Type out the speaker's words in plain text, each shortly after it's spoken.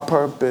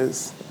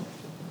purpose.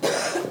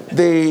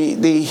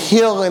 The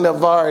healing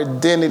of our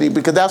identity,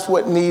 because that's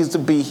what needs to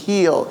be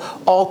healed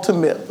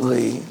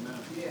ultimately,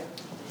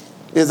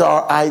 is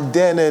our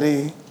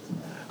identity,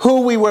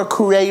 who we were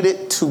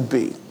created to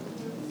be,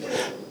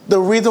 the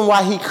reason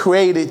why he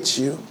created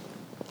you,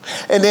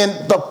 and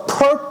then the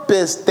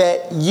purpose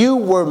that you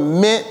were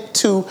meant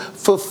to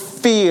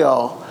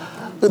fulfill.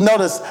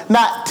 Notice,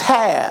 not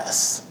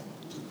tasks,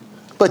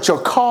 but your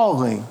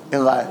calling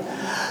in life.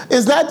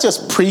 It's not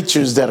just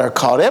preachers that are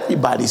called.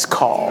 Everybody's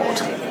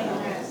called.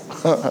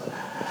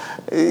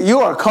 You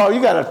are called.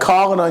 You got a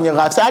calling on your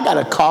life. Say, I got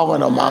a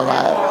calling on my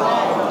life.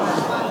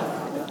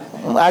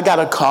 I got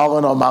a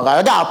calling on my life.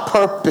 I got a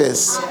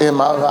purpose in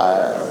my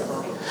life.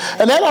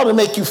 And that ought to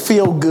make you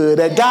feel good,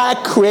 that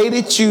God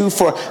created you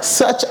for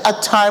such a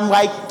time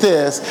like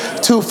this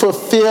to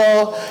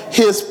fulfill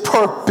his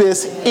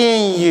purpose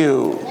in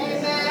you.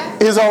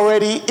 Is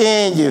already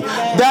in you.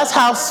 That's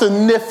how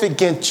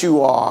significant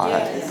you are.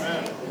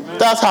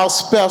 That's how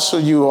special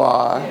you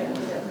are.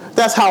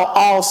 That's how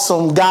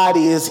awesome God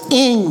is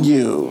in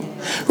you.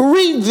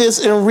 Read this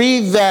and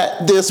read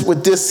this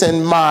with this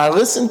in mind.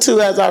 Listen to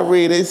as I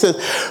read it. It says,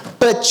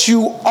 but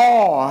you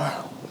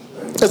are,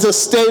 as a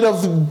state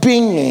of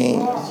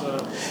being,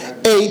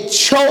 a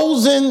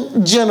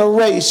chosen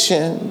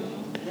generation,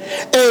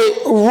 a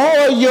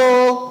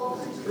royal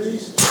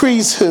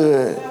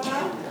priesthood,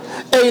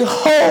 a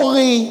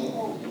holy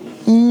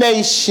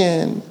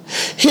nation,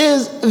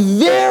 his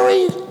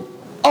very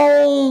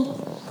own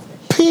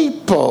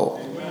people.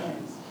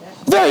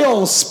 Very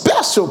own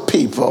special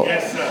people.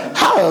 Yes,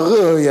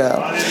 hallelujah.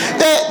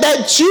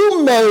 That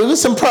you may,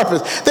 listen,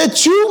 purpose,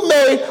 that you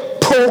may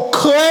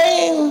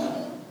proclaim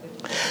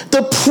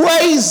the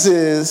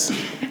praises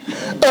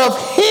of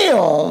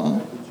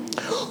him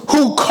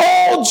who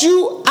called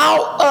you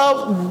out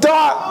of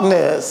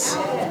darkness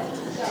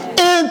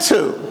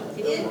into.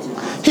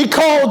 He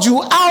called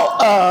you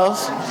out of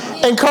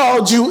and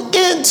called you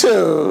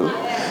into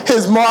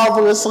his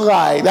marvelous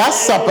light. That's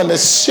something to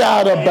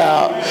shout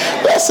about.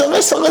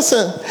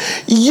 Listen.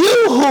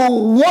 You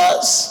who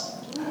once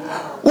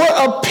were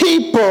a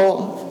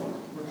people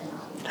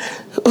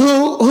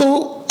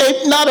who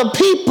not a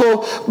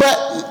people,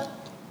 but,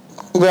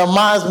 well,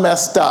 mine's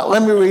messed up.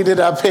 Let me read it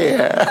up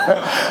here.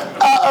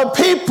 A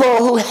people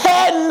who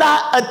had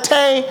not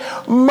attained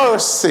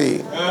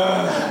mercy.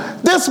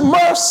 This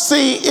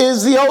mercy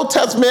is the Old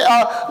Testament.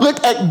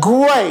 Look at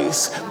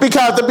grace.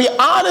 Because to be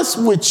honest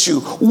with you,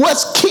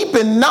 what's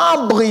keeping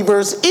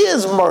non-believers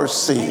is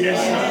mercy.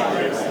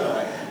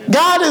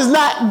 God is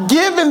not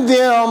giving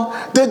them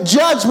the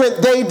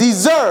judgment they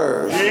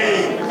deserve.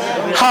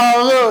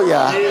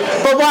 Hallelujah.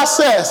 But watch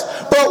this.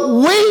 But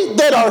we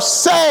that are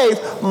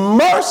saved,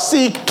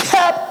 mercy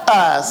kept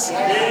us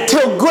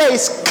till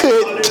grace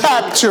could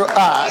capture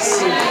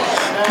us.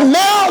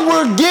 Now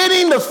we're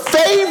getting the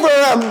favor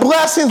and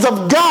blessings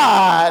of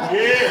God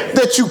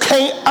that you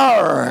can't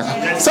earn.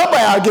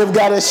 Somebody ought to give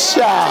God a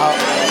shout.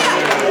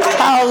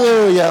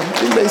 Hallelujah.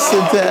 You may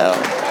sit down.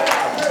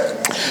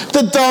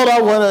 The thought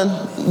I want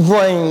to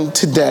bring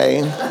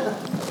today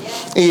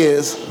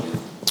is,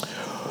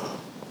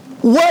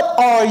 what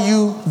are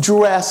you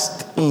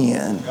dressed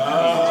in?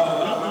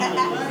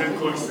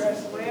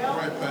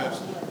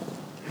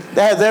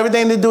 That has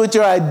everything to do with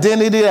your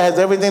identity. That has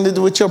everything to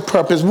do with your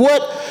purpose.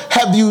 What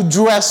have you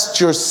dressed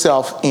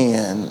yourself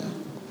in?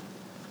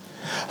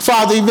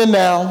 Father, even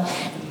now,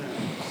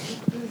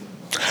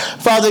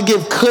 Father,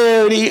 give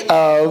clarity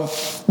of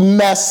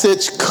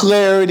message,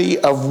 clarity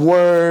of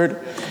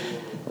word.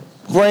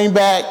 Bring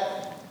back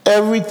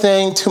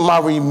everything to my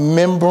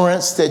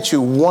remembrance that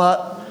you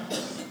want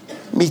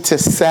me to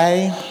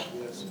say.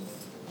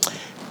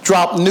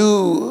 Drop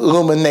new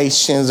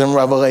illuminations and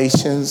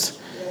revelations,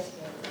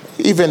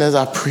 even as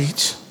I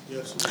preach.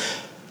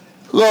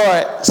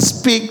 Lord,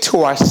 speak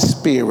to our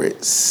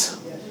spirits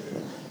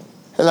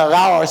and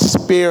allow our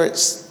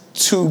spirits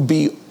to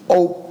be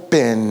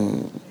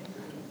open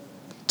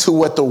to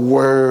what the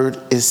word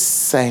is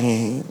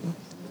saying.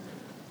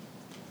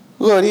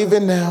 Lord,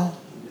 even now.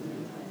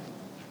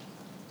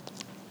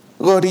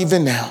 Lord,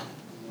 even now.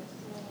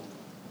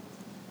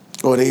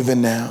 Lord,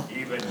 even now.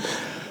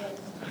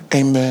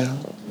 Amen.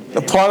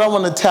 The part I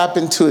want to tap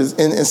into is,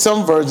 in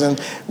some versions,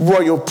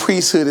 royal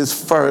priesthood is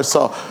first.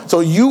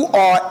 So you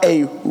are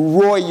a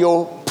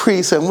royal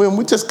priesthood.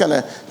 We're just going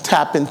to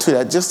tap into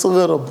that just a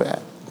little bit,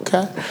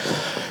 okay?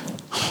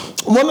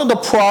 One of the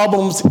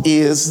problems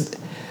is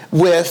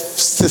with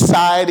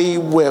society,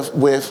 with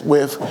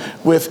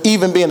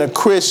even being a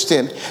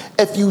Christian,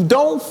 if you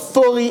don't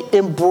fully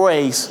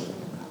embrace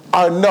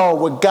or know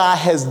what God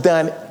has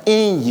done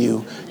in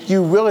you,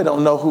 you really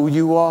don't know who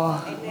you are.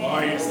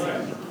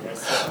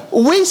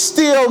 We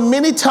still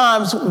many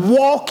times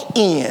walk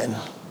in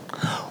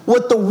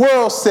what the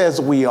world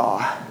says we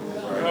are.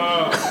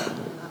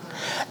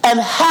 And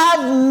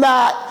have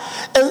not,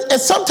 and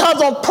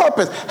sometimes on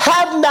purpose,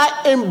 have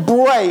not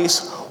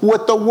embraced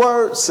what the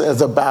word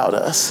says about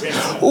us.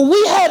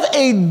 We have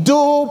a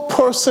dual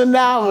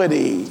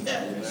personality.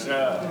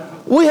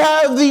 We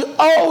have the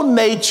old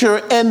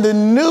nature and the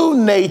new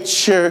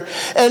nature.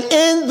 And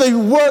in the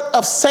work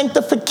of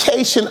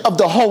sanctification of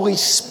the Holy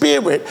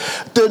Spirit,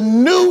 the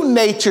new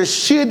nature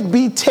should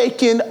be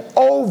taken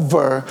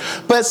over.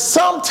 But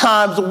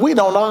sometimes we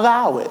don't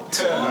allow it.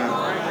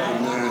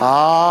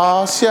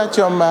 Shut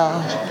your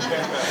mouth.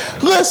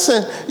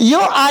 Listen,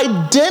 your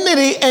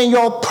identity and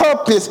your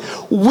purpose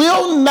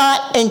will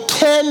not and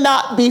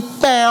cannot be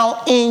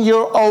found in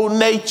your old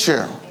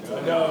nature.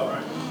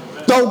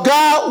 Though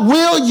God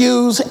will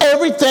use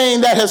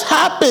everything that has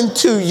happened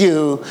to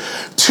you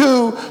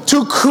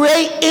to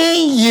create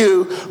in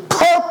you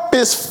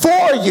purpose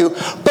for you,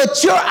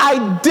 but your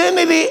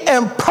identity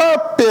and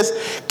purpose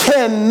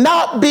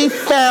cannot be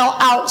found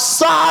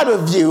outside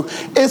of you.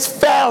 It's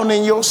found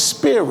in your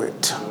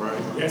spirit.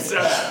 Yes,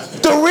 sir.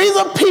 The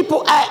reason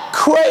people act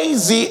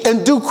crazy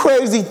and do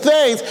crazy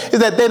things is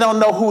that they don't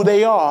know who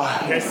they are.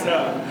 Yes,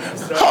 sir.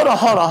 Yes, sir.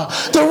 Hold on.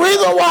 The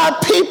reason why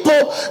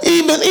people,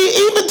 even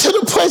to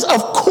the place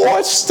of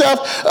court stuff,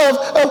 of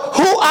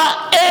who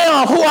I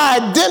am, who I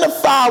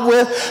identify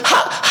with,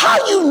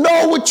 how you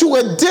know what you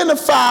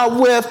identify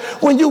with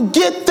when you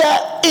get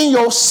that in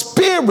your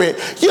spirit.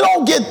 You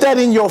don't get that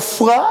in your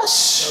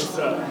flesh. Yes,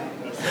 sir.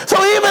 So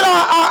even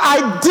our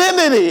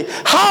identity,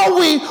 how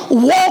we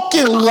walk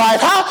in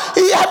life,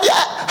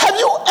 have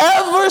you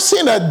ever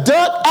seen a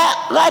duck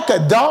act like a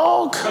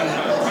dog?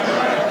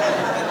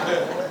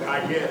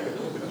 Not yet.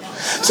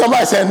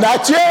 Somebody said,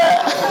 not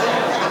yet.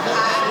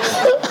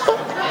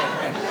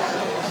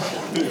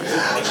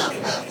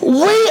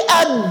 We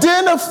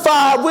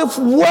identify with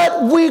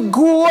what we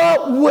grew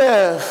up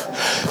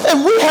with.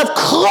 And we have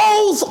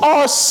clothed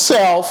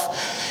ourselves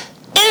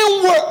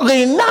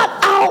inwardly, not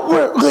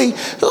outwardly.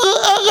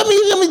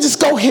 Let me just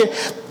go here.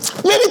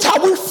 Many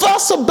times we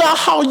fuss about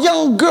how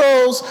young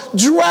girls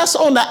dress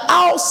on the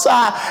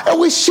outside, and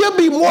we should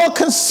be more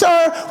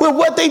concerned with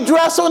what they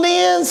dress on the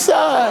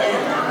inside.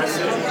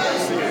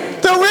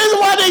 The reason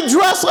why they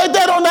dress like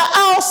that on the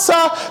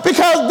outside,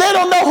 because they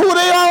don't know who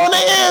they are on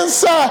the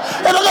inside.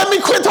 And let me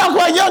quit talking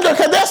about young girls,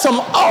 because there's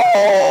some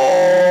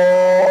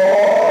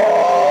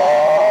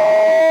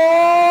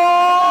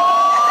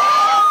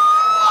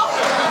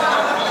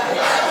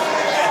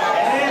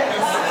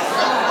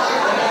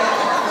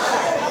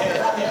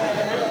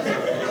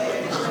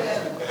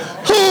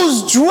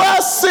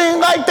dressing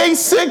like they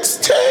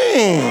 16.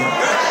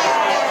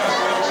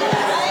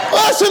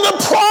 Listen, the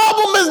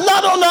problem is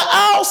not on the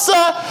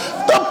outside.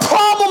 The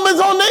problem is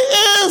on the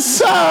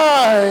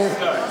inside.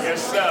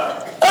 Yes,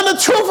 sir. And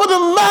the truth of the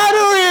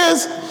matter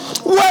is,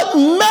 what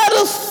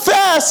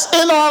manifests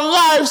in our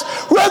lives,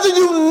 whether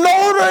you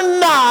know it or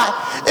not,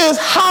 is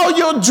how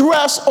you're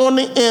dressed on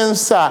the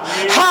inside,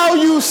 how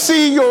you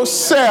see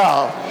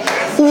yourself,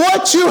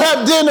 what you have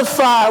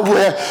identified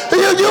with.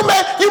 You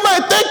may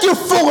think you're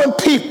fooling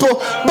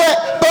people,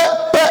 but.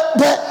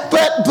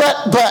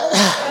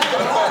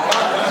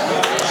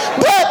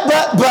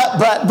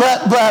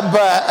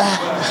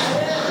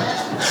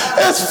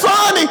 It's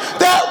funny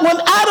that when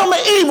Adam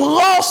and Eve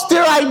lost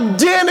their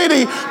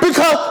identity,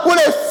 because when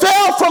they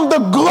fell from the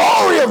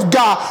glory of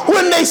God,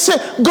 when they said,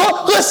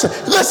 go,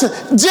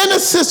 listen,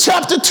 Genesis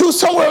chapter 2,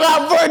 somewhere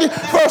around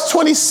verse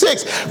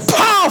 26,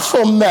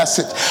 powerful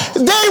message.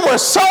 They were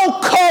so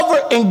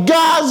covered in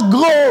God's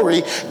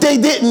glory, they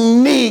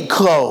didn't need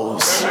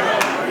clothes.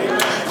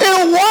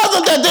 It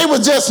wasn't that they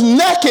were just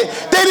naked.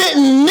 They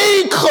didn't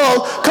need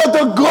clothes, because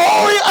the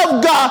glory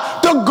of God,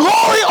 the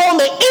glory on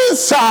the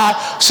inside,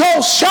 so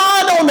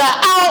shine on the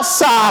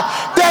outside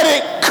that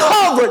it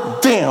covered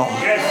them.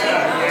 Yes, sir.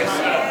 Yes,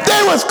 sir.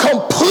 They was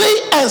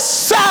complete and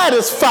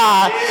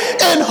satisfied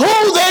in who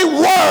they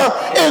were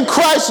in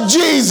Christ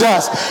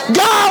Jesus.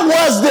 God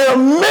was their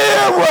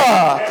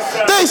mirror. Yes,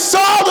 they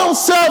saw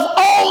themselves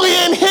only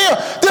in Him.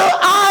 Their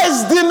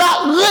eyes did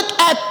not look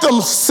at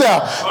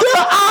themselves.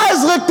 Their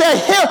eyes looked at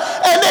Him,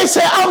 and they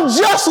said, I'm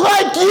just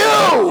like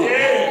you.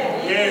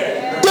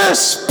 Their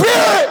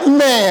spirit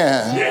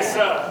man. Yes,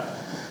 sir.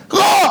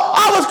 Lord,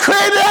 I was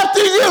created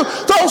after you.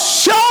 So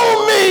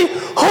show me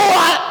who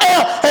I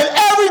am. And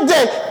every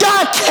day,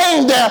 God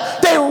came down.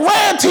 They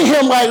ran to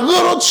Him like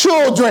little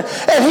children,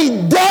 and He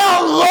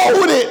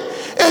downloaded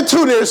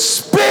into their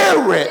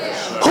spirit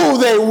who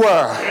they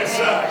were. Yes,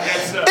 sir.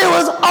 Yes, sir. It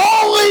was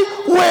only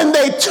when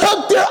they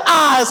took their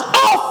eyes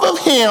off of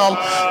Him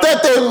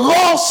that they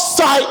lost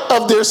sight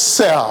of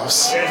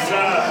themselves. Yes, sir.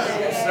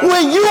 Yes, sir.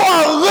 When you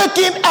are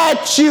looking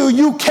at you,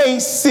 you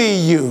can't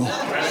see you.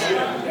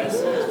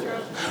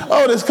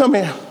 Otis, come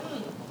here.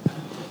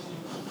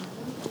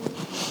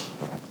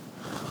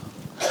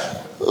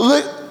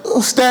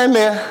 Stand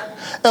there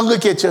and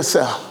look at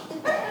yourself.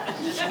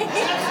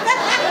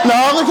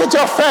 No, look at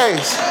your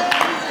face.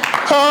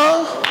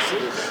 Huh?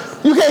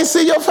 You can't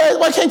see your face?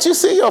 Why can't you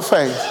see your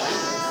face?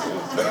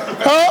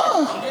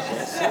 Huh?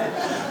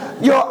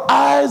 Your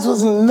eyes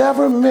was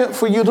never meant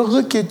for you to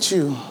look at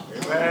you.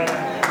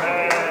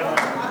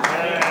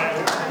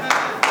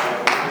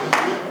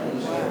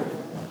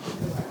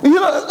 You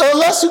know,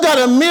 unless you got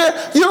a mirror,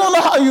 you don't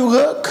know how you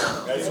look.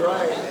 That's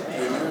right.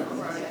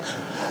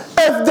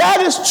 If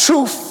that is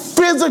true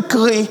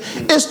physically,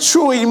 it's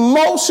true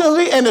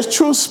emotionally, and it's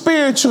true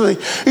spiritually.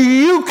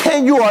 You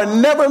are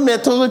never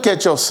meant to look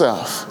at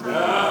yourself.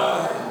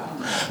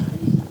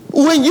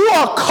 When you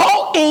are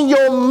caught in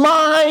your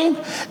mind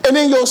and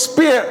in your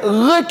spirit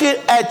looking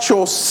at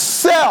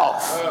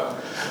yourself,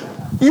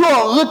 you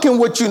are looking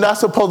what you're not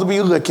supposed to be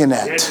looking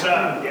at. Yes,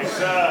 sir. Yes,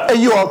 sir. And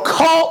you are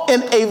caught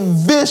in a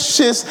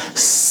vicious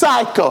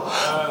cycle.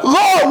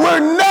 Lord, we're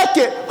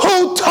naked.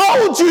 Who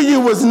told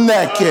you was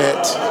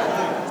naked?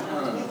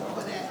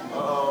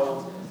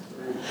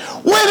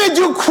 When did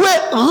you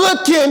quit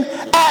looking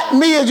at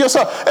me as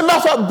yourself? And matter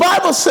of fact, the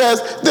Bible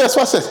says this.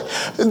 Watch this.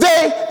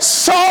 They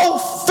sewed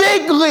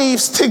fig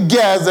leaves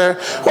together.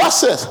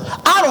 Watch this.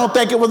 I don't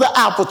think it was an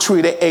apple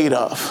tree they ate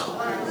of.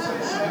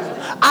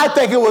 I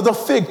think it was a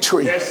fig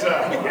tree. Yes,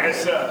 sir.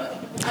 Yes, sir.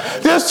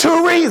 There's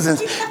two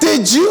reasons.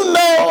 Did you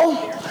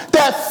know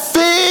that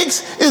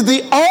figs is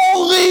the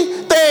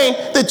only thing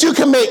that you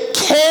can make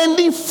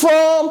candy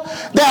from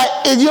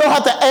that you don't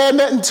have to add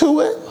nothing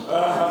to it?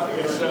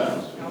 Yes, sir.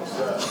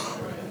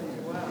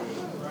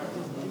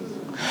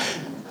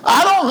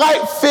 I don't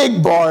like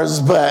fig bars,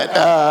 but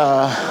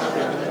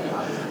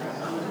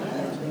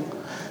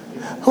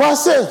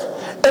watch this.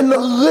 And the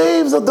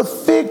leaves of the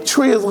fig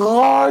tree is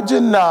large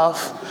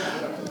enough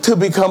to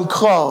become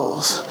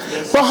clothes.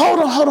 But hold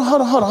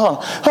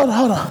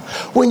on.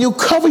 When you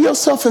cover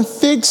yourself in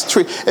fig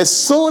tree, as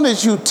soon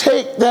as you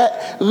take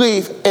that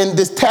leaf and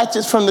detach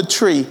it from the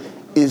tree,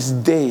 it's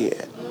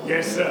dead.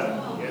 Yes,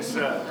 sir. Yes,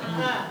 sir.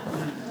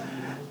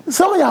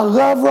 Some of y'all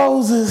love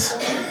roses.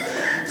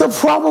 The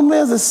problem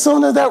is, as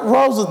soon as that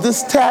rose was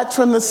detached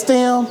from the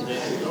stem,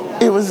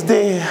 it was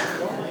dead.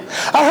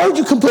 I heard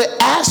you can put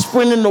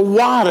aspirin in the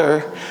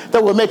water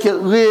that will make it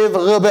live a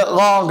little bit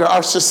longer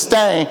or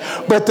sustain.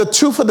 But the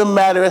truth of the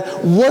matter is,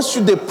 once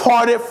you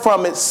depart it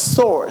from its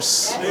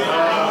source,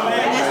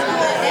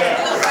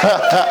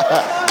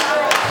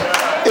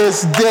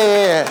 it's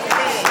dead.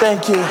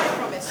 Thank you.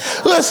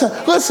 Listen.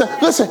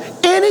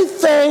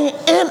 Anything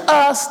in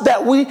us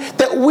that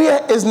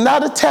is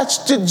not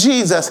attached to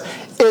Jesus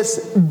is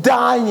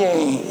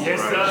dying. Yes,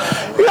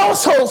 sir. You know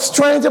what's so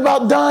strange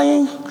about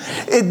dying?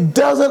 It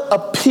doesn't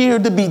appear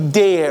to be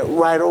dead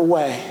right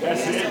away.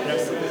 That's it.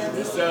 That's it.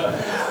 Yes,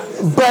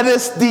 sir. But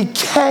it's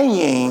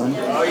decaying.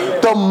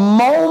 The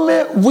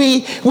moment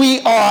we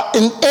are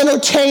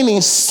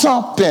entertaining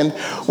something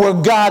where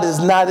God is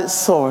not its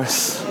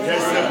source.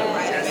 Yes, sir.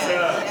 Yes, sir.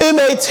 It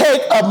may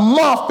take a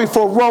month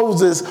before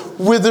roses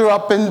wither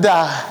up and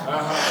die.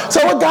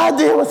 So what God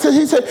did was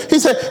he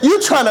said,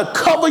 you're trying to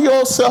cover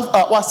yourself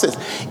up, watch this,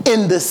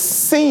 in the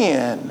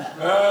sin.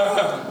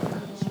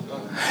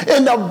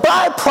 And the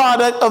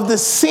byproduct of the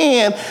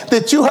sin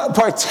that you have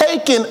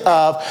partaken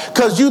of,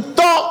 because you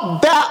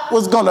thought that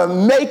was going to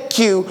make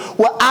you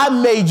what I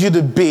made you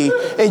to be.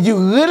 And you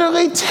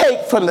literally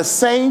take from the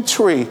same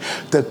tree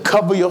to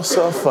cover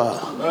yourself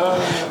up.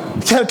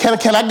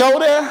 Can I go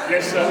there?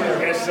 Yes, sir.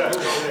 Yes, sir.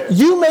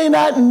 You may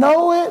not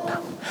know it,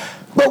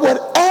 but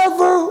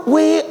whatever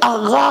we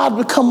allow to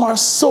become our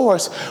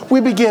source,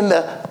 we begin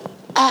to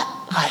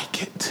act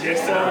like it.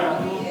 Yes,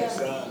 sir.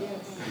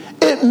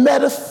 It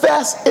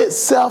manifests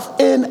itself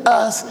in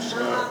us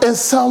in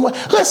some way.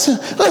 Listen,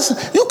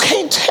 you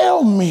can't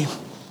tell me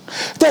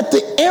that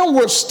the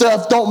inward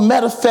stuff don't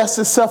manifest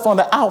itself on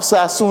the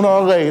outside sooner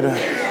or later.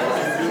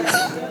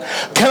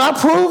 Can I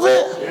prove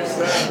it?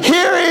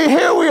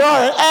 Here we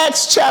are in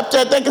Acts chapter,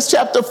 I think it's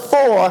chapter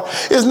 4.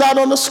 It's not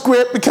on the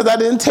script because I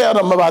didn't tell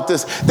them about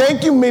this.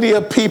 Thank you,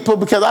 media people,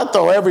 because I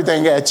throw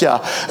everything at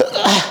y'all.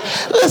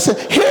 Listen,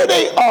 here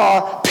they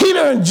are. Peter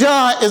and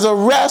John is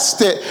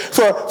arrested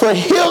for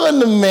healing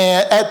the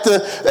man at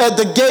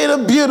the gate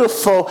of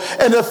Beautiful.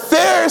 And the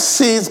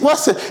Pharisees,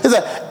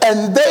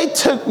 and they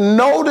took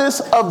notice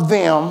of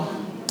them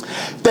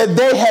that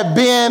they had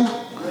been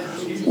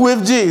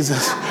with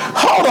Jesus.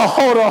 Hold on.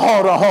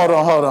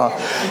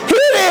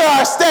 Here they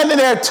are standing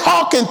there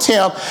talking to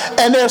him,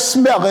 and they're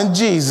smelling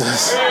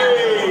Jesus.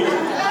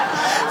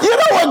 You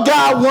know what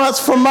God wants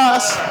from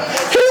us?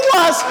 He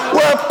wants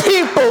where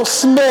people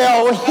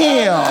smell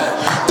him.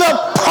 The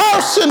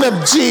person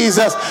of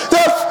Jesus,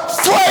 the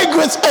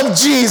fragrance of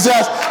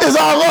Jesus is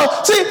all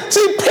over. See,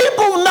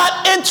 people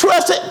not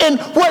interested in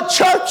what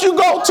church you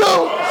go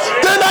to.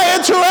 They're not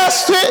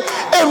interested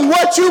in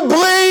what you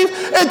believe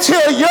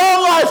until your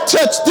life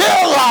touched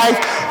their life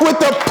with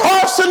the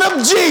person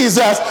of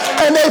Jesus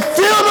and they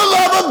feel the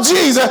love of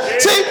Jesus.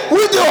 See,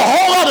 we do a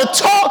whole lot of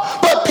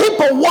talk, but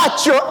people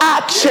watch your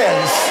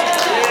actions.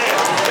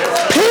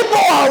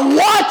 People are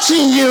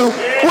watching you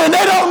when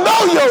they don't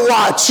know you're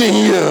watching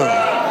you.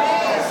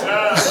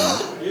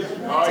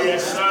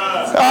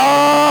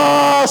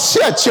 Oh,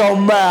 shut your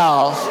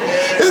mouth.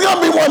 It's going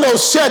to be one of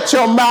those shut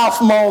your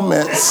mouth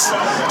moments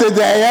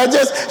today.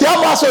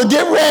 Y'all might as well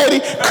get ready,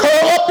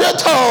 curl up your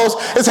toes,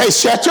 and say,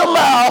 shut your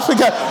mouth,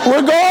 because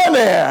we're going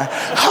there.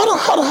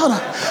 Hold on.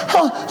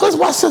 Let's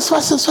watch this.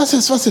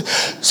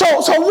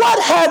 So what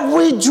have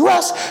we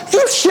dressed?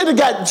 You should have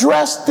got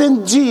dressed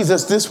in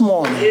Jesus this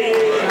morning.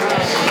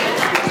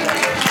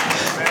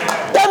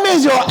 That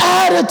means your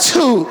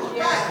attitude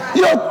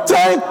You're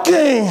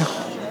thinking.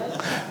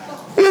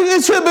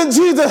 It should have been,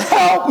 Jesus,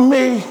 help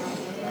me.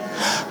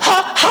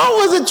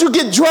 How is it you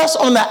get dressed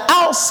on the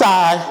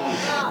outside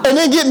and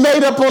then get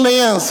made up on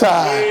the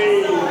inside?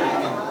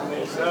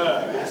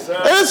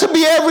 And it should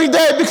be every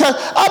day, because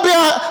I'll be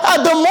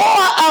honest, the more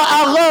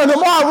I learn, the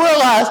more I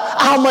realize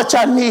how much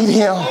I need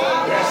him.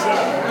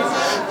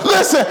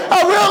 Listen,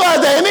 I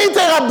realize that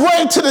anything I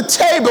bring to the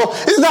table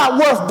is not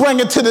worth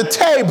bringing to the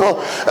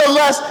table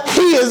unless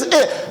he is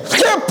it.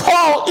 Here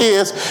Paul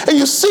is, and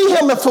you see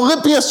him in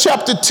Philippians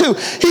chapter 2.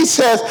 He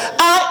says,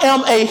 I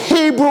am a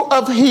Hebrew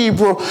of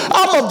Hebrew.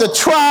 I'm of the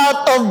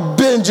tribe of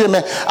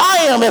Benjamin.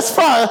 I am as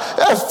far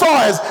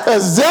as a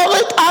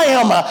zealot, I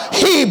am a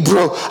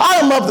Hebrew. I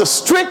am of the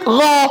strict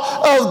law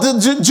of the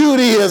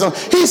Judaism.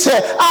 He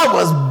said, I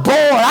was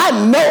born. I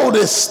know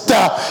this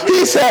stuff.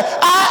 He said,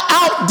 I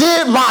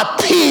outdid my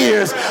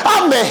peers.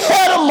 I'm the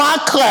head of my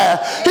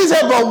class. He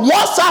said, but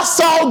once I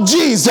saw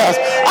Jesus,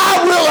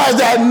 I realized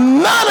that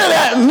none of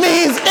that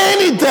means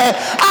anything.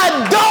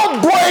 I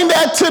don't bring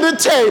that to the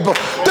table.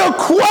 The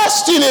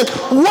question is,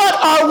 what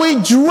are we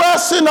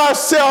dressing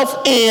ourselves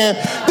in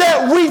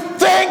that we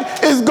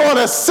think is going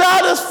to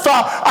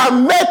satisfy or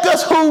make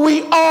us who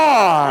we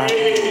are?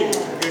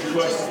 Good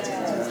question.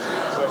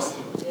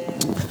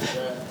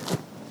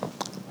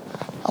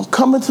 I'm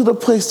coming to the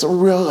place to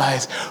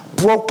realize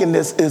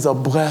brokenness is a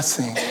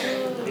blessing.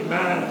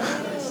 Amen.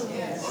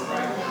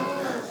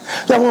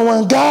 That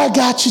when God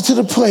got you to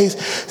the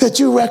place that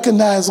you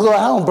recognize, Lord,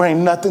 I don't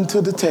bring nothing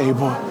to the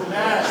table.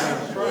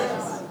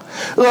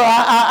 Lord,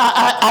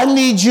 I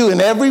need you in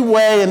every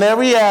way, in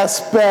every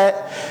aspect,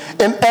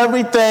 in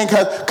everything,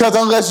 because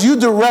unless you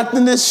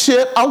directing this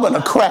ship, I'm going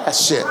to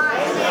crash it.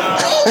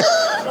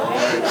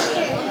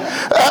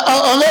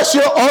 Unless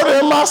you're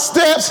ordering my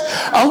steps,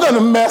 I'm going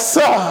to mess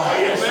up.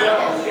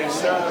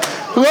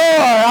 Lord,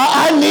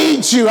 I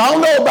need you. I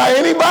don't know about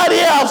anybody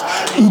else.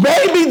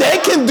 Maybe they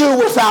can do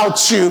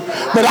without you,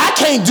 but I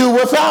can't do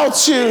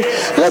without you.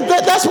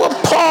 That's what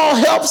Paul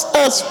helps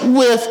us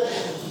with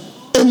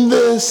in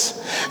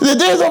this.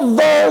 There's a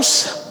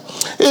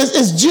verse,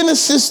 it's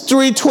Genesis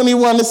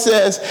 3:21. It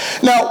says,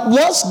 now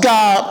once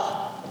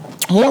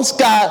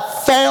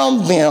God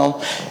found them,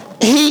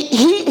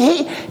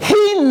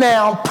 he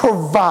now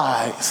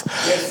provides.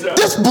 Yes, sir.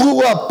 This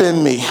blew up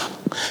in me.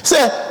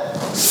 Said,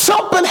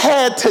 something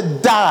had to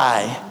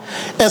die,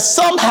 and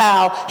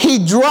somehow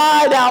he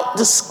dried out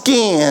the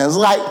skins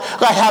like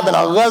having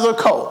a leather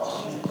coat.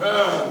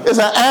 It's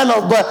an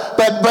animal, but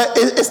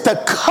it's the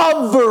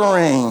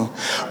covering.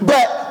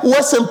 But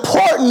what's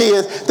important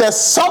is that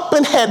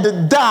something had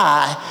to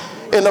die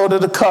in order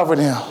to cover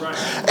them.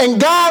 And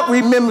God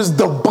remembers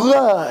the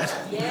blood.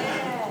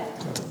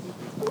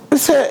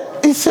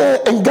 He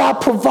said, and God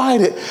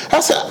provided. I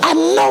said, I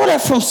know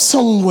that from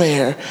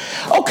somewhere.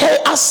 Okay,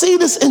 I see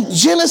this in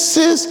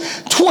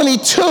Genesis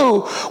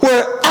 22,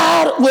 where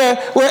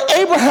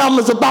Abraham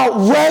is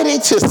about ready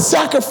to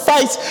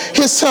sacrifice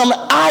his son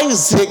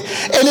Isaac.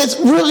 And it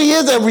really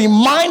is a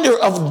reminder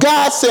of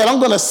God said, I'm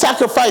going to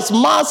sacrifice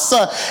my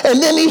son.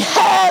 And then he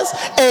has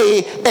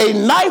a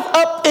knife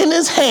up in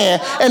his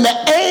hand, and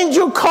the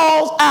angel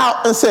calls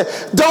out and said,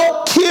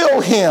 don't kill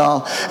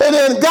him. And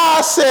then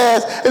God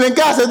says,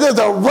 there's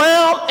a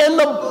ram in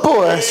the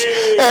bush.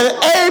 And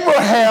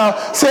Abraham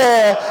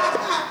said,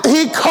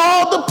 he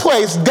called the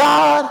place,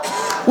 God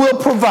will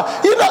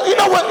provide. You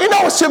know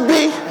what should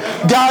be?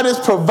 God is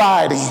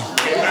providing.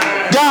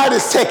 God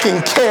is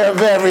taking care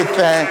of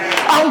everything.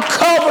 I'm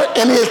covered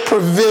in his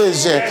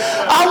provision.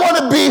 I want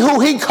to be who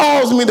he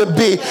calls me to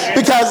be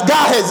because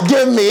God has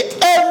given me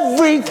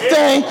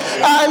everything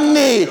I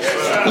need.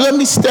 Let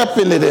me step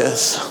into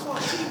this.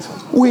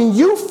 When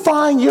you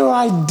find your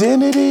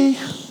identity,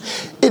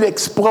 it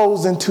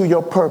explodes into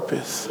your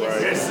purpose.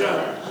 Yes,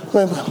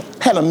 sir.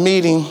 Had a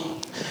meeting.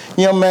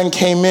 Young man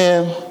came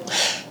in.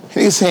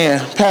 He's saying,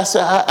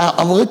 Pastor,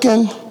 I'm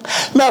looking.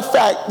 Matter of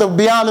fact, to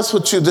be honest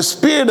with you, the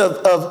spirit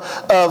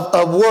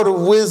of word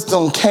of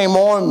wisdom came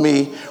on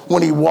me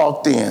when he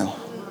walked in.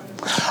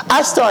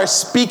 I started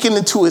speaking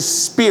into his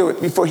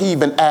spirit before he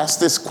even asked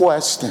this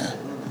question.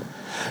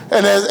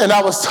 And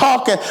I was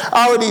talking,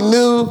 I already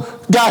knew,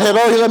 God had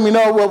already let me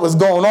know what was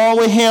going on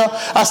with him.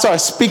 I started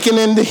speaking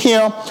into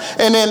him.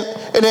 And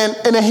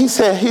then he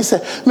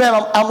said, man,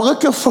 I'm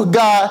looking for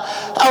God.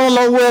 I don't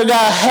know where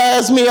God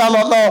has me. I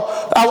don't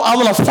know. I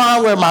want to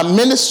find where my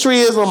ministry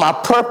is, where my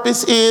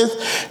purpose is.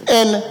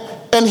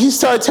 And he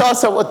started telling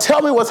us, well,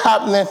 tell me what's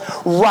happening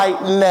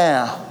right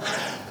now.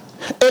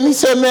 And he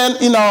said, man,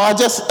 I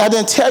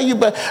didn't tell you,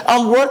 but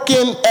I'm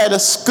working at a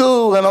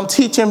school and I'm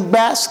teaching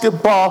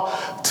basketball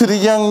to the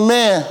young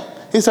men.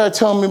 He started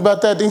telling me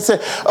about that. He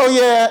said, oh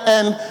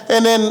yeah,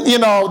 and then,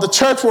 the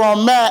church where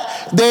I'm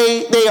at,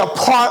 they are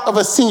part of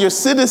a senior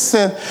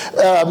citizen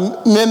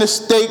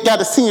ministry. They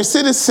got a senior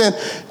citizen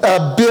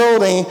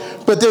building,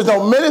 but there's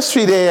no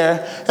ministry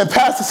there. And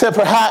Pastor said,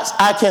 perhaps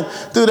I can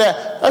do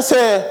that. I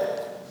said,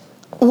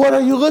 what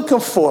are you looking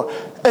for?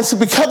 And so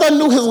because I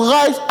knew his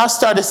life, I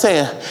started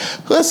saying,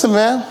 listen,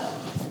 man,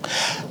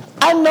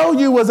 I know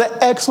you was an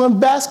excellent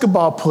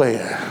basketball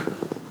player.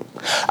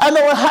 I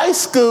know in high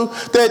school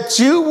that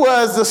you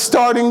was the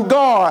starting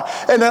guard.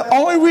 And the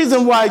only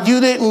reason why you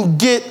didn't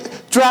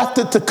get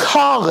drafted to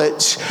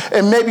college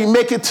and maybe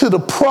make it to the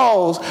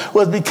pros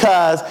was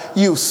because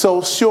you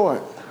so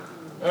short.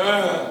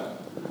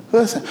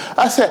 Listen,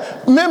 I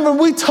said, remember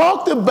we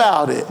talked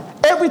about it.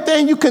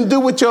 Everything you can do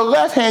with your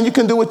left hand, you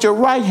can do with your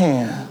right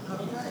hand.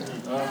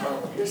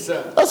 Yes,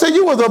 sir. I said,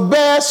 you was a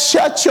bad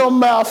shut your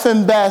mouth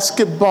in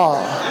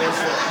basketball. Yes,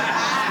 sir.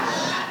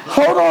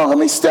 Hold on, let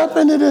me step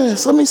into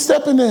this.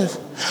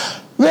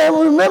 Man,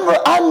 remember,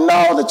 I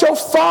know that your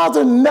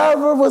father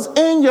never was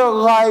in your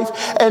life,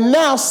 and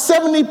now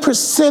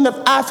 70%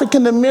 of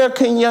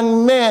African-American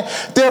young men,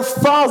 their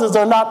fathers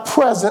are not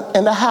present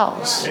in the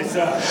house. Yes,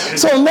 sir.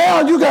 So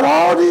now you got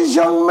all these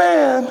young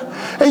men,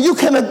 and you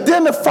can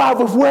identify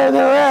with where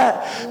they're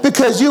at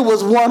because you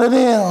was one of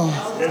them.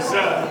 Yes,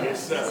 sir.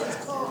 Yes, sir.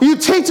 You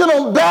teaching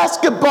them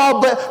basketball,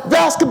 but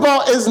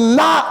basketball is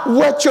not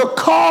what your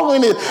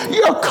calling is.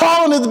 Your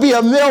calling is to be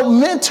a male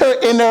mentor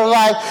in their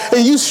life,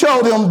 and you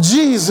show them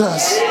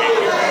Jesus.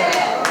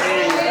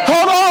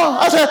 Hold on.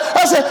 I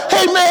said,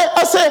 hey man,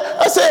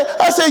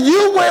 I said,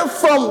 you went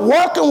from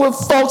working with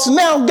folks.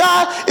 Now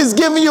God is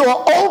giving you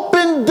an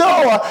open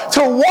door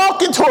to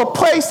walk into a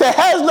place that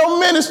has no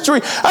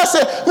ministry. I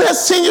said, man,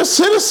 senior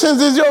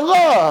citizens is your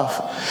love.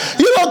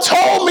 You done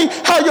told me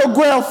how your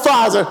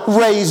grandfather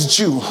raised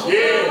you.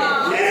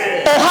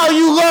 And how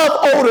you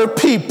love older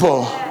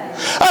people.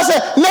 I said,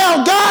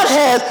 now God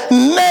has,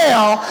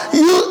 now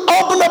you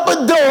open up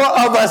a door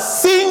of a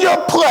senior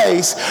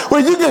place where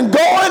you can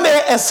go in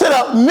there and set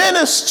up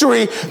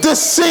ministry to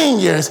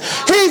seniors.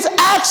 He's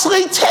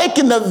actually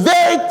taking the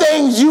very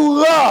things you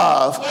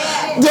love,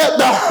 that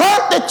the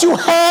hurt that you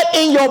had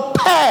in your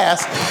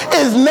past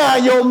is now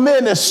your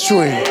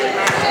ministry.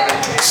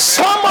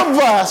 Some of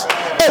us,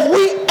 if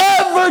we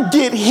ever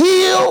get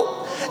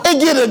healed and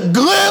get a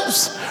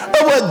glimpse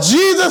of what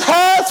Jesus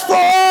has for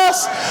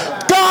us,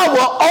 God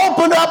will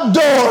open up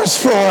doors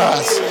for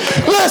us.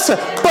 Listen,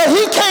 but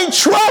he can't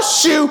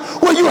trust you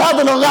when you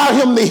haven't allowed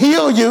him to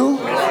heal you.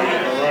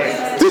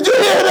 Did you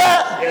hear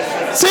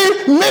that?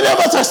 See, many of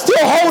us are still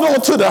holding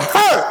on to the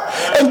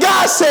hurt. And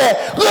God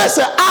said,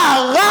 listen, I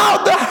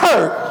allowed the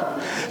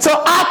hurt so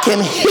I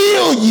can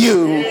heal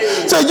you,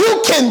 so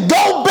you can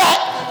go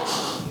back.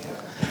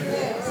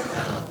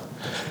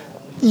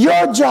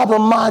 Your job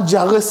and my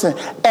job, listen,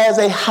 as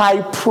a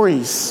high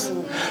priest.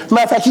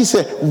 Matter of fact, he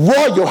said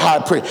royal high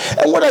priest.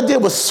 And what I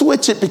did was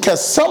switch it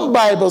because some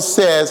Bible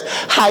says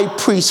high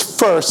priest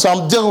first. So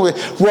I'm dealing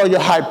with royal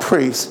high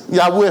priest.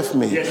 Y'all with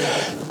me?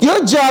 Yes.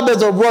 Your job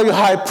as a royal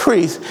high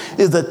priest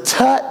is to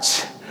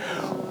touch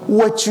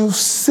what you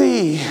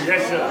see.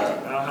 Yes, sir.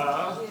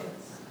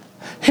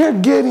 Here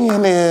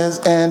Gideon is,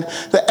 and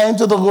the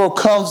angel of the Lord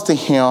comes to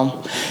him,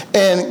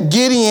 and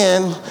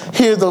Gideon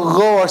hears the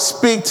Lord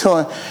speak to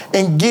him,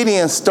 and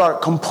Gideon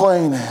start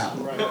complaining.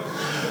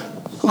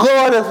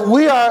 Lord, if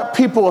we are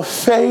people of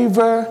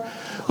favor,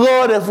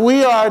 Lord, if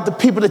we are the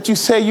people that you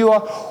say you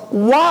are,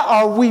 why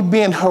are we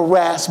being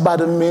harassed by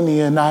the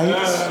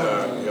Midianites?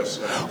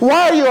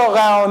 Why are you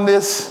allowing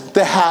this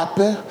to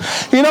happen?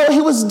 You know what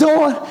he was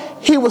doing?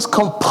 He was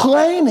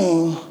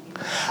complaining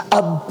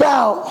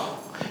about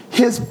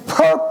his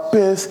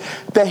purpose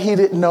that he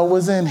didn't know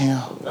was in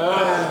him.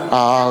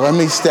 Let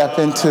me step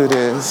into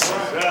this.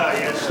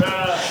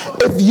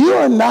 If you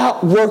are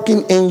not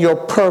working in your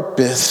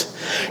purpose,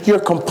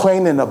 you're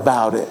complaining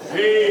about it.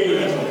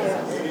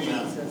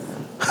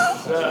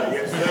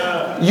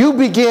 You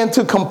begin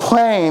to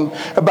complain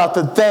about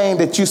the thing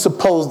that you're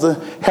supposed to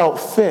help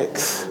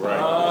fix.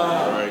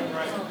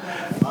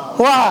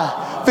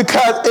 Why?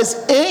 Because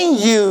it's in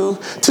you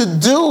to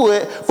do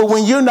it, but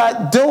when you're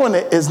not doing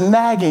it, it's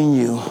nagging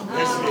you.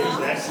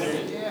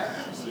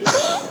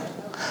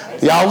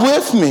 Y'all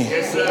with me?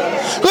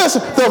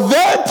 Listen, the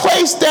very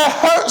place that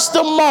hurts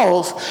the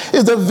most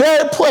is the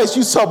very place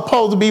you're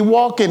supposed to be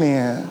walking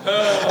in.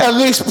 At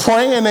least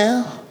praying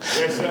in.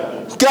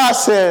 God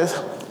says,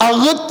 I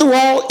looked through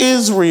all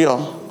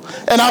Israel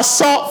and I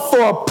sought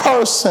for a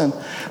person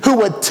who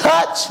would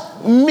touch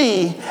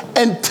me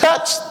and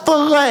touch the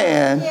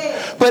land,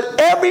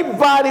 but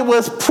everybody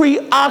was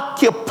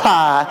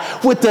preoccupied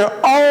with their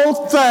own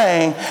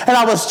thing, and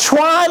I was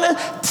trying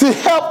to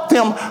help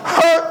them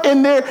hurt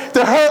in their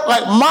hurt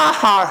like my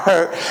heart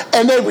hurt,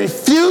 and they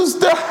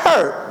refused to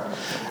hurt.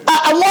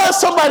 I wanted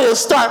somebody to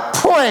start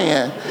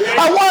praying.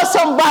 I wanted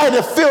somebody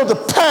to feel the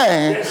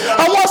pain.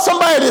 I want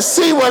somebody to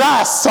see what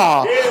I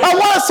saw. I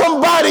wanted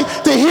somebody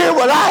to hear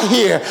what I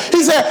hear.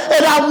 He said,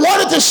 and I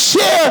wanted to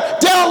share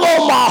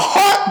download my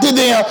heart to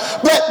them,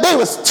 but they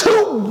was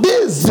too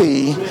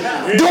busy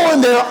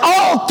doing their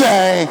own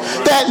thing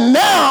that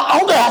now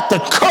I'm going to have to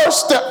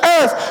curse the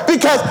earth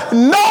because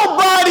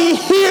nobody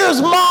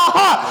hears my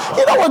heart.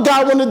 You know what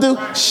God want to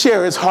do?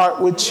 Share his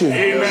heart with you.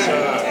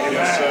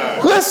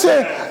 Amen.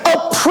 Listen,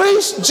 a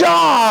priest's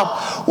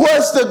job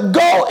was to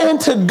go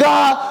into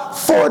God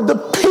for the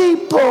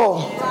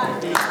people.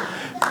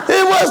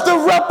 It was the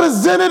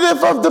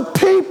representative of the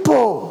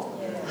people.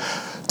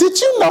 Did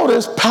you know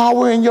there's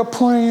power in your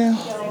praying?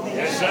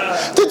 Yes,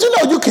 sir. Did you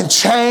know you can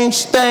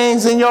change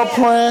things in your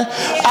plan?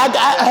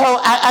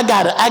 I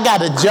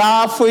got a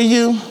job for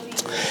you.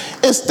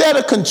 Instead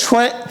of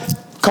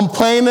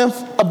complaining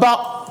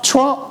about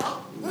Trump,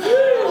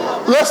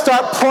 let's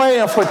start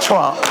praying for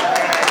Trump.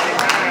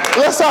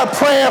 Let's start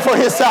praying for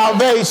his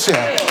salvation.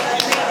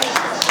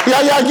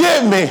 Y'all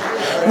get me?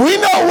 We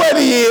know what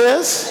he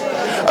is.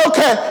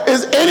 Okay,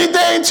 is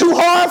anything too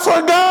hard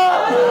for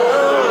God?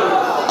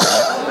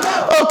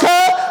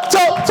 Okay, so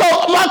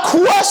my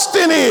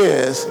question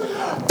is,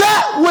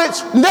 that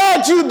which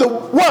nagged you the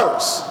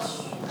worst,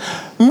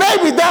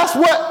 maybe that's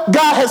what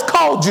God has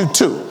called you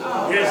to.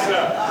 Yes,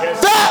 sir. Yes,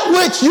 sir. That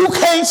which you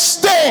can't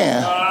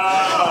stand,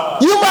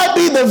 you might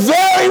be the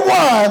very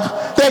one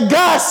that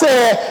God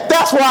said,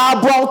 that's why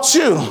I brought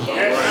you.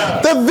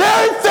 Yes, the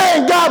very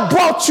thing God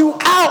brought you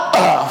out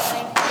of.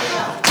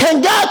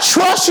 Can God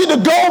trust you to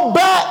go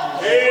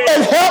back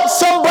and help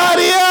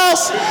somebody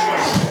else?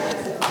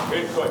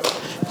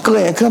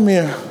 Glenn, come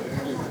here.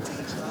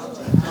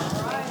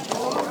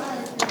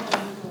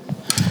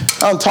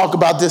 I'll talk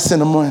about this in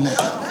the morning.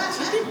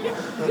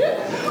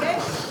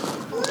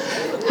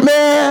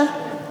 Man,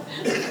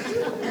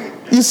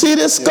 you see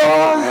this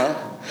scar?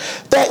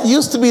 That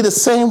used to be the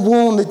same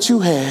wound that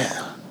you had.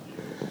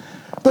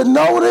 But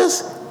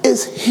notice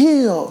it's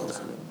healed.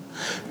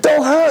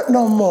 Don't hurt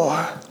no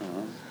more.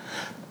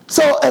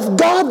 So if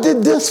God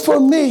did this for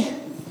me,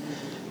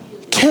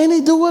 can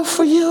he do it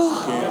for you?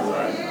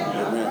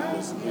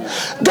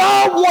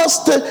 God wants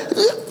to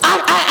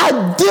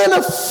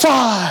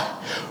identify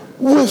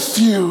with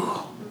you.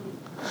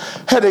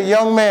 Had a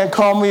young man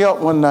call me up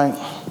one night,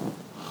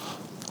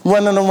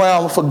 running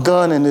around with a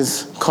gun in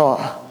his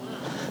car.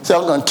 He said,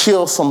 I'm going to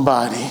kill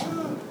somebody.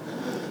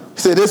 He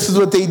said, this is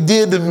what they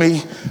did to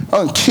me. I'm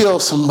going to kill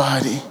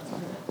somebody.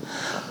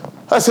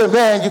 I said,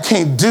 man, you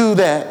can't do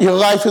that. Your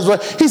life is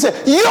what. He said,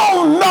 you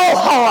don't know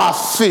how I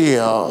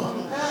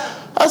feel.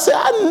 I said,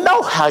 I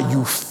know how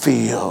you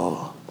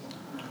feel.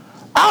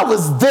 I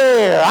was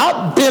there.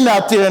 I've been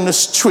out there in the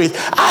street.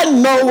 I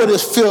know what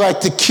it feels like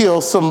to kill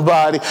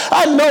somebody.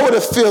 I know what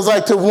it feels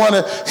like to want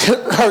to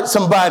hurt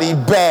somebody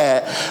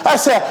bad. I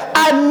said,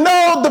 I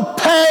know the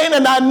pain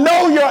and I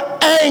know your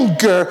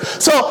anger.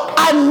 So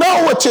I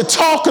know what you're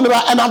talking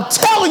about. And I'm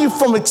telling you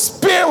from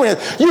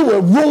experience, you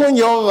will ruin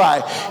your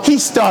life. He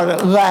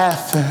started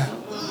laughing.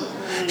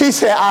 He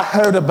said, I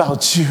heard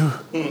about you.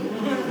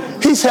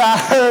 He said, I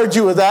heard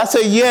you was out. I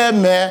said, yeah,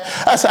 man.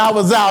 I said, I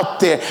was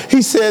out there.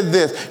 He said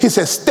this. He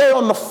said, stay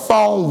on the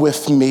phone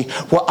with me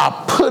while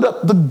I put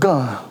up the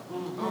gun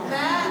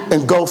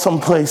and go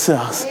someplace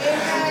else.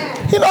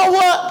 You know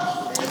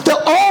what? The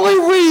only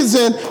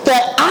reason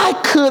that I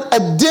could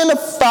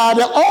identify,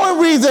 the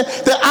only reason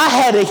that I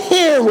had a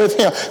hearing with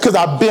him, because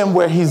I've been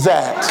where he's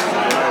at.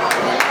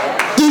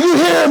 Do you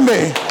hear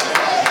me?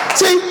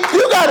 See,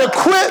 you got to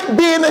quit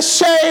being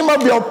ashamed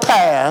of your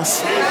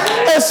past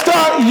and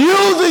start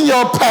using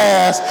your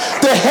past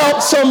to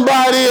help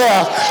somebody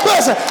else.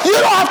 Listen, you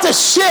don't have to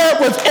share it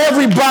with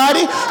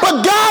everybody,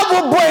 but God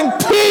will bring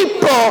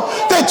people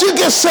that you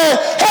can say,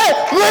 hey,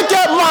 look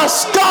at my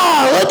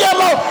scar. Look at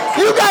my...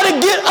 You got to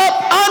get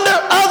up under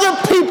other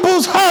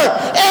people's hurt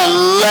and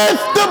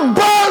lift the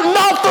burden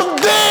off of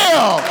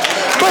them.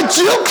 But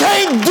you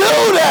can't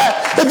do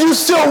that if you're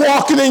still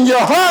walking in your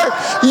hurt.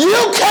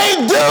 You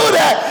can't do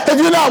that if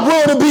you're not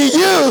willing to be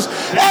used.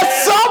 At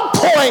some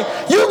point,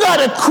 you got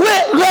to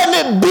quit letting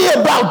it be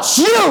about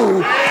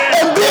you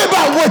and be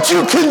about what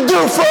you can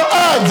do for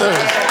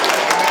others.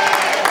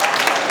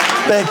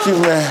 Thank you,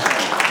 man.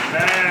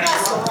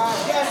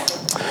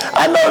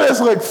 I know this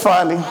looks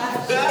funny,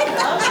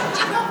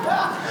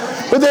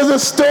 but there's a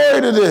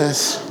story to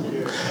this.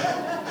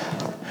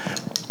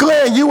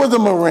 Glenn, you was a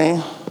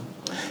Marine.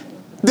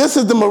 This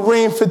is the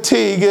Marine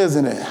fatigue,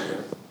 isn't it?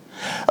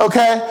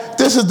 Okay?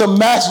 This is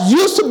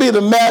used to be the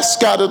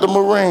mascot of the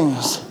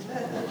Marines.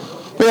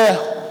 Yeah,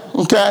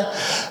 okay?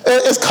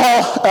 It's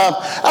called,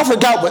 I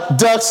forgot what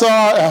ducks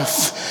are,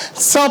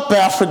 something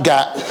I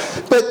forgot.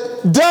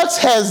 But ducks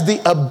has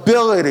the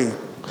ability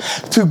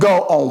to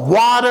go on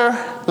water,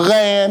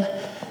 land,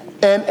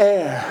 and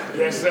air.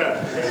 Yes, sir.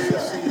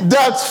 Yes, sir.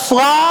 Ducks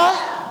fly,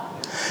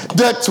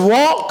 ducks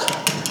walk,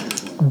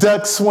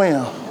 ducks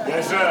swim.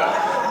 Yes,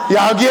 sir.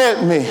 Y'all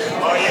get me?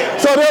 Oh, yeah.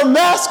 So their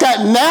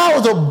mascot now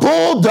is a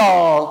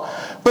bulldog,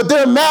 but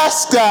their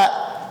mascot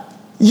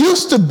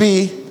used to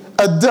be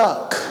a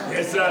duck.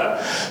 Yes, sir.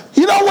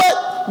 You know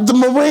what the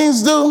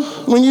Marines do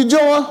when you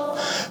join?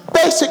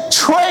 Basic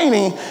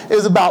training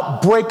is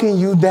about breaking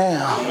you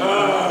down.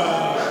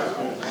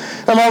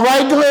 Am I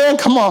right, Glenn?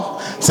 Come on.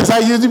 Since I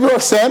usually be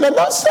stand up,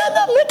 no, stand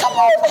up, man. Come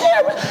over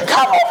here.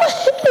 Come over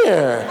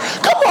here.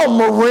 Come on,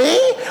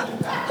 Marine.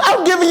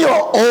 I'm giving you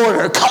an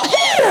order. Come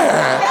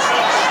here.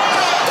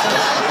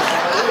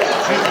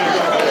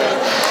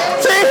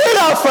 See, he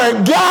done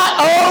forgot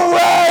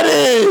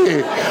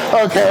already.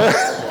 Okay.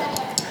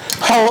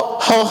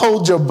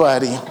 Hold your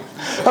buddy.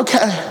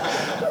 Okay.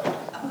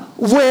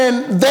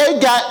 When they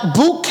got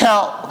boot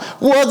camp,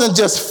 wasn't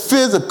just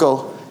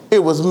physical, it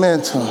was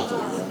mental.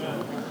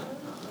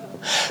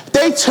 They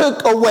They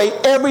took away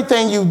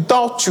everything you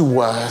thought you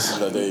was.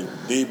 So they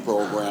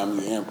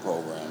deprogram you and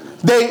program you.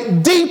 They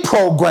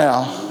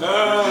deprogram.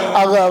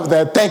 I love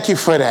that. Thank you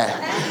for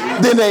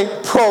that. Then they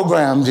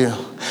programmed you.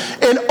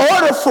 In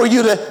order for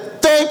you to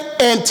think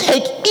and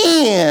take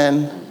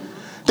in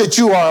that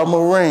you are a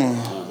Marine.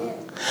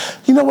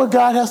 You know what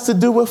God has to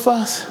do with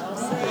us?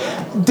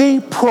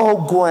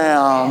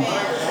 Deprogram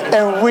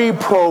and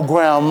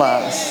reprogram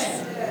us.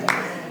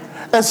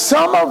 And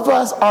some of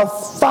us are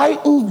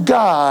fighting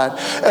God,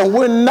 and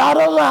we're not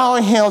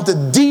allowing him to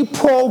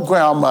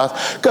deprogram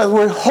us because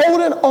we're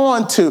holding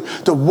on to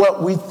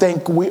what we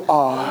think we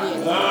are.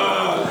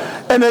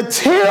 And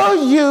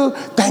until you,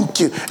 thank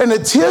you, and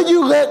until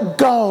you let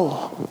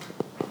go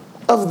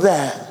of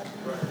that,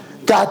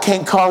 God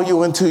can't call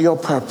you into your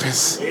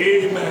purpose.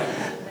 Amen.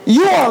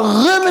 You are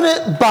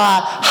limited by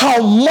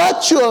how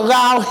much you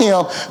allow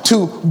him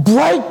to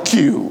break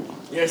you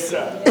Yes,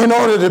 sir. in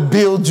order to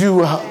build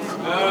you up.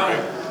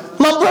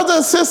 My brothers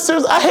and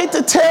sisters, I hate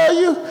to tell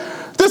you,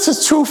 this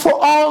is true for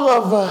all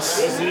of us.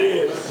 Yes, it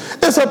is.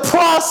 It's a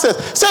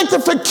process.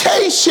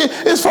 Sanctification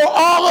is for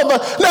all of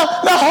us. Now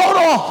hold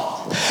on.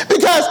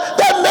 Because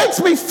that makes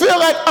me feel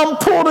like I'm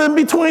pulled in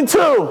between two.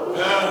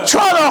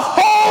 Trying to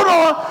hold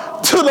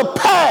on to the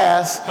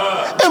past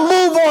and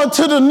move on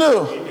to the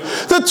new.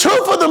 The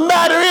truth of the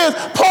matter is,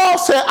 Paul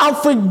said, I'm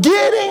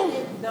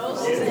forgetting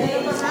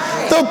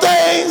the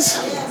things.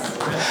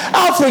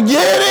 I'm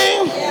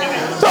forgetting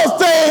those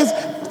things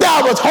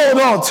that I was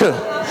holding on to.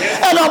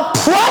 And I'm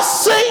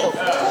pressing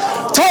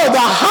toward the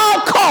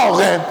high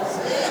calling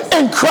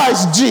in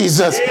Christ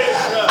Jesus.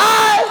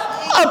 I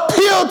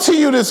appeal to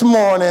you this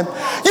morning.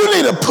 You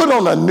need to put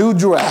on a new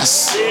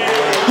dress.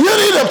 You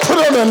need to put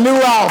on a new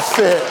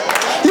outfit.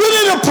 You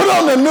need to put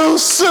on a new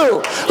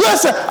suit.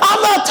 Listen,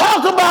 I'm not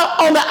talking about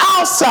on the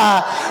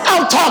outside.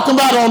 I'm talking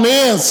about on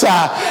the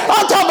inside.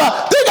 I'm talking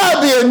about there got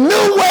to be a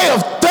new way of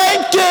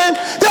thinking.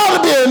 There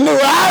ought to be a new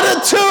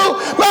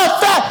attitude. Matter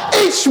of fact,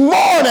 each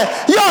morning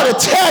you ought to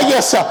tell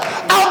yourself,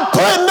 I'm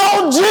putting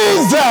on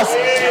Jesus.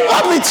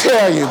 Let me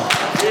tell you.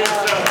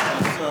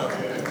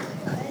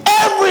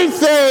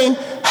 Everything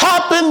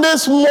happened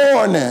this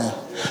morning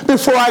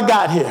before I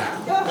got here.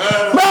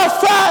 Matter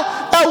of fact,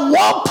 at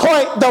one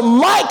point, the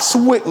mics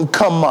wouldn't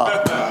come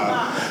up.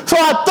 So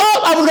I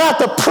thought I was going to have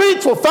to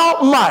preach without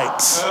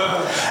mics.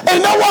 And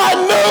you know what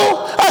I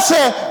knew? I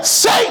said,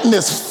 Satan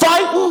is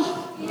fighting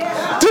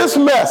this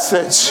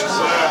message.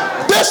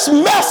 This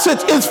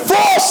message is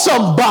for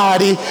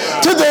somebody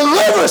to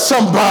deliver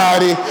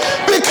somebody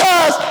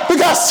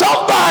because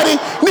somebody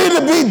need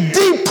to be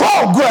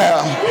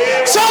deprogrammed.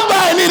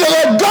 Somebody need to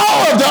let go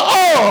of the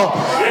old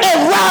and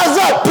rise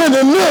up in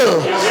the new.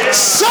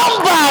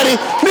 Somebody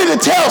need to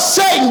tell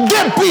Satan,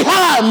 get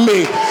behind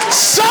me.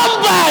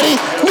 Somebody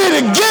need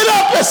to get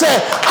up and say,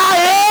 I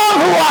am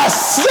who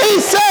he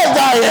says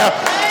I am.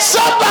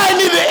 Somebody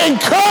need to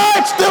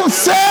encourage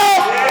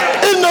themselves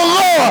in the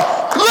Lord.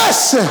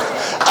 Listen,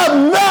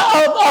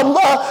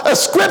 a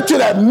scripture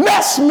that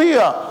messed me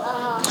up.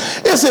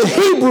 It's in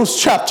Hebrews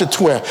chapter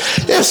 12.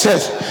 It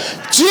says,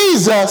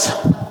 Jesus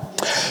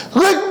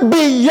looked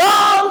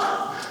beyond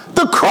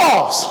the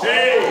cross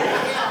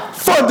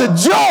for the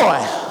joy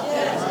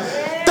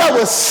that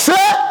was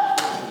set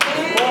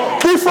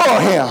before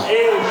him.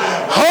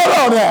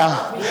 Hold on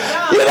now.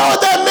 You know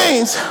what that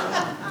means?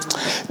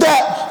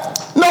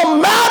 That no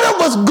matter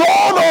what's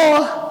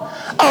going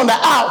on the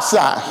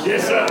outside,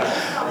 Yes, sir.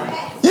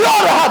 you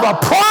ought to have a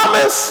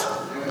promise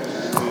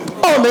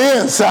on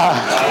the inside.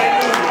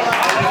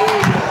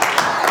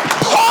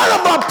 Part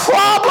of our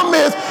problem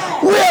is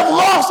we have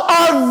lost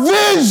our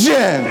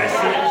vision.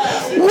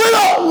 We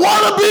don't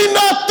want to be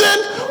nothing.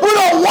 We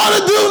don't want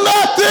to do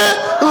nothing.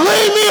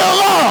 Leave me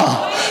alone.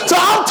 So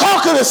I'm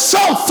talking to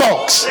some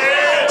folks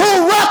who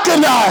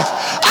recognize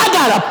I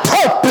got a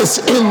purpose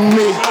in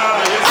me.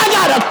 I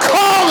got a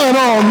calling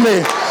on me.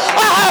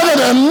 I have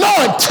an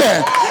anointing.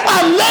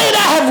 I may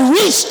not have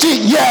reached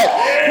it yet,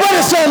 but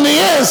it's on the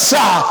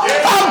inside.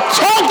 I'm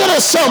talking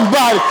to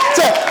somebody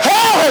that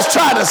hell has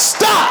tried to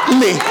stop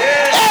me.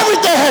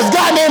 Everything has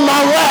gotten in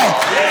my way.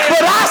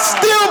 But I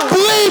still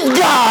believe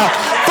God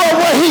for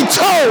what he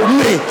told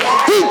me.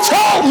 He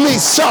told me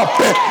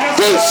something.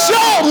 He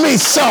showed me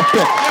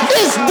something.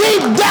 It's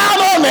deep down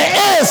on the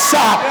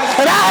inside.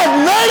 And I have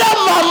made up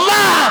my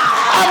mind.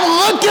 I'm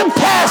looking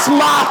past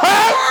my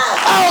hurt.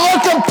 I'm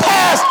looking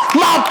past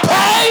my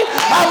pain.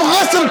 I'm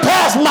looking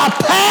past my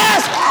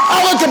past.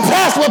 I'm looking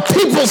past what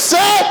people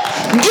said.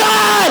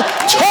 God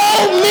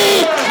told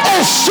me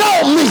and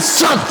showed me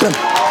something.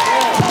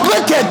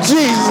 Look at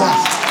Jesus.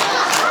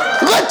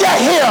 Look at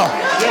him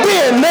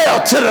being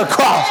nailed to the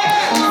cross.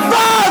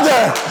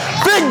 Father,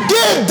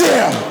 forgive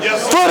them,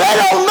 for they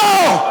don't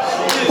know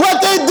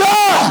what they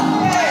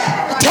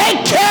done.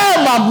 Take care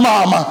of my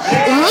mama.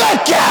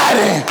 Look at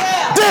him.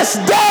 This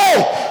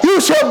day you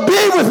shall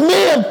be with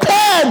me in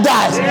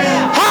paradise.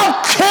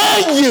 How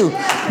can you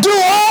do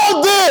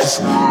all this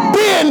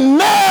being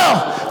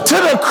nailed to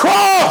the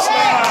cross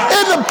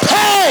in the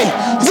pain?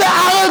 That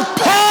I look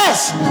past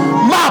past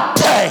my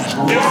pain.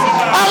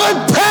 I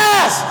look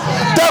past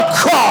the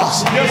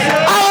cross.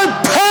 I look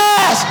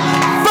past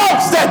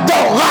folks that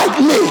don't like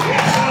me.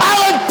 I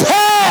look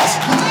past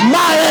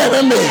my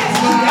enemy.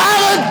 I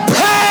look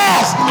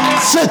past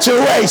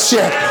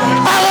situation.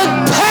 I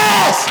look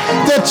past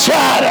the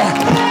chatter.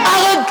 I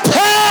look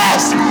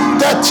past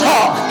the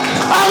talk.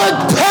 I look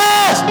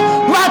past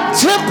my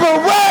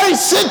temporary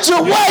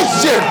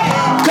situation.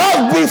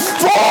 Because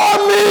before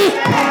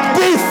me